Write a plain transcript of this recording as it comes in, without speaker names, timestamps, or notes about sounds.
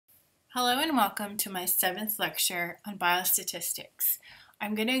Hello and welcome to my 7th lecture on biostatistics.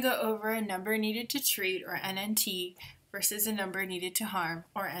 I'm going to go over a number needed to treat, or NNT, versus a number needed to harm,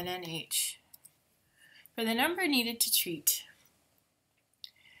 or NNH. For the number needed to treat,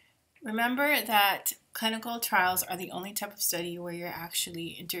 remember that clinical trials are the only type of study where you're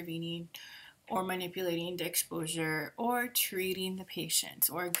actually intervening or manipulating the exposure or treating the patients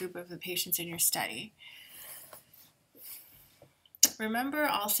or a group of the patients in your study. Remember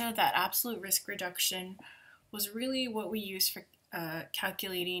also that absolute risk reduction was really what we used for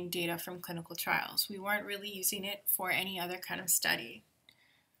calculating data from clinical trials. We weren't really using it for any other kind of study.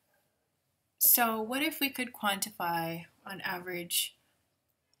 So what if we could quantify on average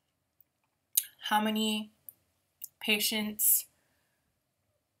how many patients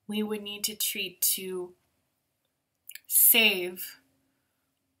we would need to treat to save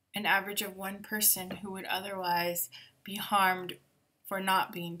an average of one person who would otherwise be harmed for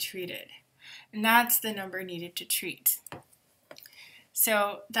not being treated? And that's the number needed to treat.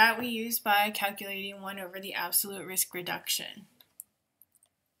 So that we use by calculating 1 over the absolute risk reduction.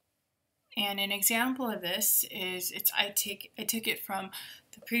 And an example of this is I took it from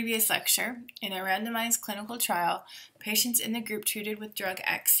the previous lecture. In a randomized clinical trial, patients in the group treated with drug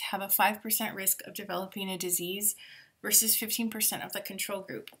X have a 5% risk of developing a disease versus 15% of the control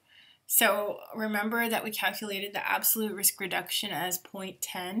group. So remember that we calculated the absolute risk reduction as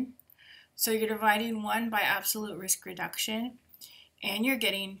 0.10. So you're dividing 1 by absolute risk reduction, and you're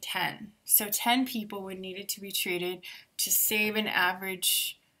getting 10. So 10 people would need to be treated to save an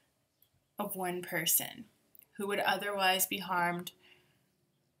average of 1 person who would otherwise be harmed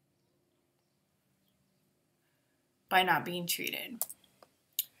by not being treated.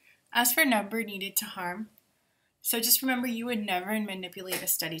 As for number needed to harm, so just remember, you would never manipulate a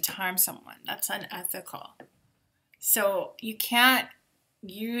study to harm someone. That's unethical. So you can't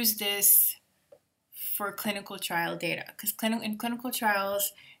use this for clinical trial data, because in clinical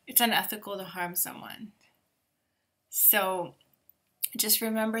trials, it's unethical to harm someone. So just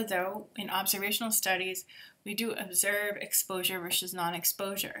remember, though, in observational studies, we do observe exposure versus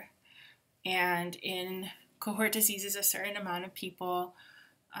non-exposure. And in cohort diseases, a certain amount of people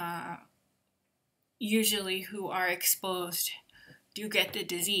usually who are exposed do get the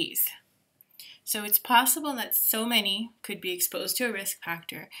disease. So it's possible that so many could be exposed to a risk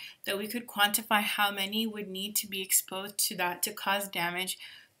factor that we could quantify how many would need to be exposed to that to cause damage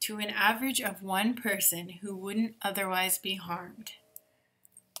to an average of 1 person who wouldn't otherwise be harmed.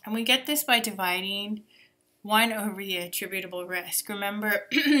 And we get this by dividing 1 over the attributable risk. Remember,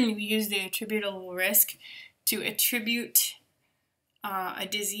 we use the attributable risk to attribute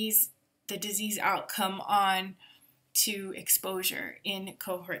the disease outcome on to exposure in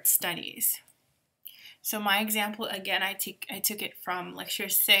cohort studies. So my example, again, I took it from lecture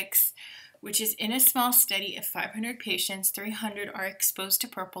 6, which is in a small study of 500 patients, 300 are exposed to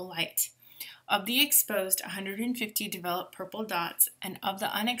purple light. Of the exposed, 150 develop purple dots, and of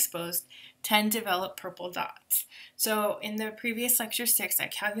the unexposed, 10 develop purple dots. So in the previous lecture 6, I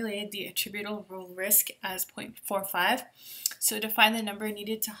calculated the attributable risk as 0.45. So to find the number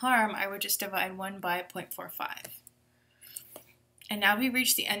needed to harm, I would just divide 1 by 0.45. And now we've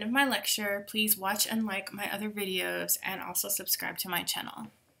reached the end of my lecture. Please watch and like my other videos, and also subscribe to my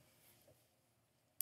channel.